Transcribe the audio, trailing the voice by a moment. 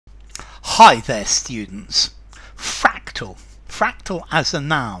Hi there students. Fractal. Fractal as a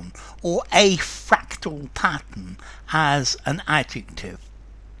noun, or a fractal pattern as an adjective.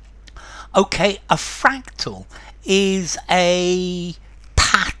 Okay, a fractal is a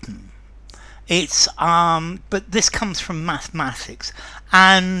pattern. It's but this comes from mathematics,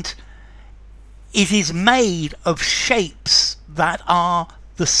 and it is made of shapes that are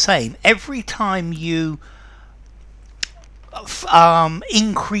the same. Every time you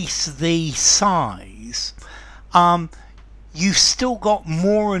increase the size, you've still got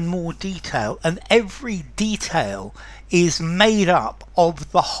more and more detail, and every detail is made up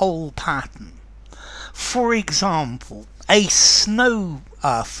of the whole pattern. For example, a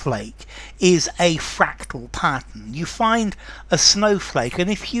snowflake is a fractal pattern. You find a snowflake, and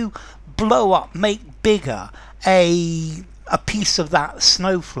if you blow up, make bigger a piece of that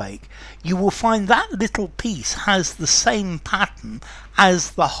snowflake, you will find that little piece has the same pattern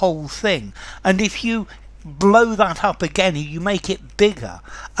as the whole thing. And if you blow that up again, you make it bigger,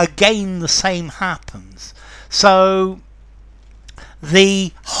 again the same happens. So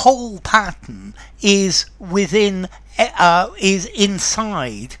the whole pattern is within is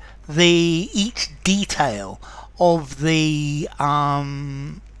inside each detail of the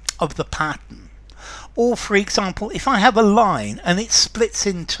pattern. Or for example, if I have a line and it splits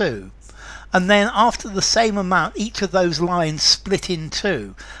in two, and then after the same amount each of those lines split in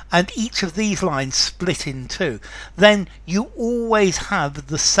two, and each of these lines split in two, then you always have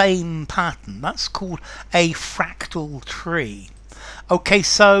the same pattern. That's called a fractal tree. Okay,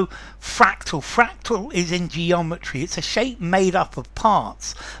 so fractal is in geometry. It's a shape made up of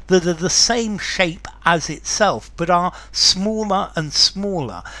parts that are the same shape as itself but are smaller and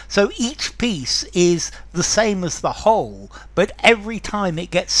smaller. So each piece is the same as the whole, but every time it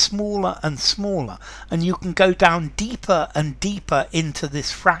gets smaller and smaller, and you can go down deeper and deeper into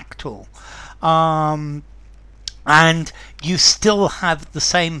this fractal, and you still have the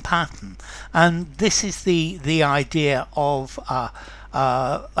same pattern. And this is the idea of a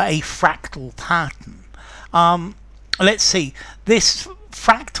fractal pattern. Let's see,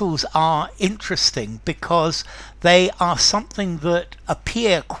 fractals are interesting because they are something that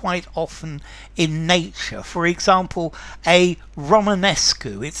appear quite often in nature. For example, a Romanesque,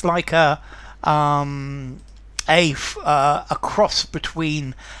 it's like a cross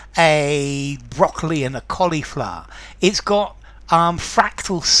between a broccoli and a cauliflower. It's got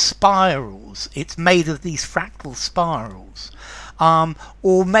fractal spirals. It's made of these fractal spirals.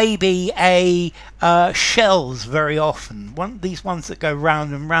 Or maybe shells very often. These ones that go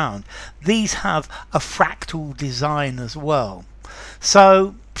round and round. These have a fractal design as well.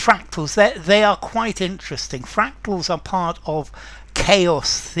 So fractals, they are quite interesting. Fractals are part of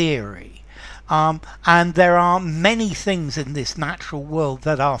chaos theory. And there are many things in this natural world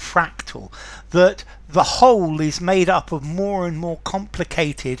that are fractal, that the whole is made up of more and more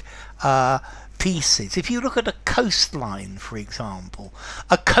complicated pieces. If you look at a coastline, for example,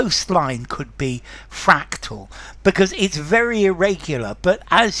 a coastline could be fractal because it's very irregular, but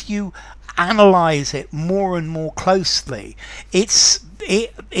as you analyze it more and more closely, it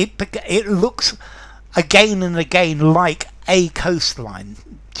looks again and again like a coastline.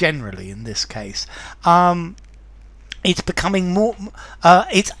 Generally, in this case, it's becoming more.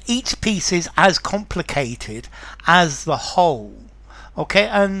 Each piece is as complicated as the whole. Okay,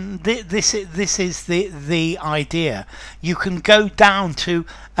 and this is the idea. You can go down to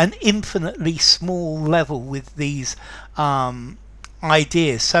an infinitely small level with these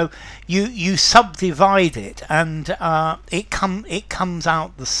ideas. So you subdivide it, and it comes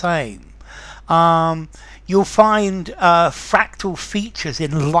out the same. You'll find fractal features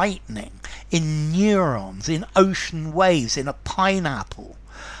in lightning, in neurons, in ocean waves, in a pineapple,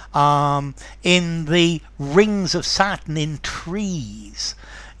 in the rings of Saturn, in trees,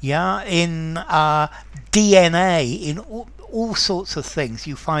 yeah, in DNA, in all sorts of things.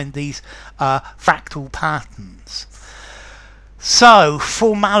 You find these fractal patterns. So,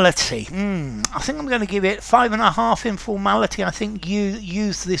 formality. I think I'm going to give it 5.5 in formality. I think you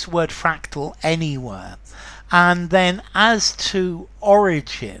use this word fractal anywhere. And then as to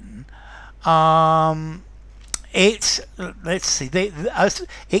origin, let's see,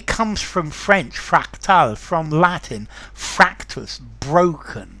 it comes from French, fractal, from Latin, fractus,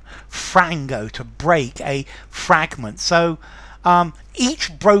 broken, frango, to break, a fragment. So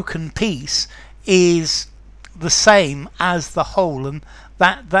each broken piece is the same as the whole, and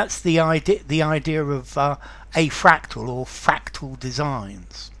that's the idea of a fractal, or fractal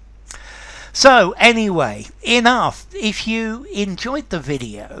designs. So anyway, enough. If you enjoyed the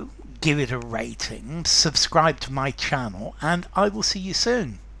video, give it a rating, subscribe to my channel, and I will see you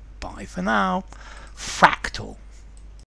soon. Bye for now. Fractal.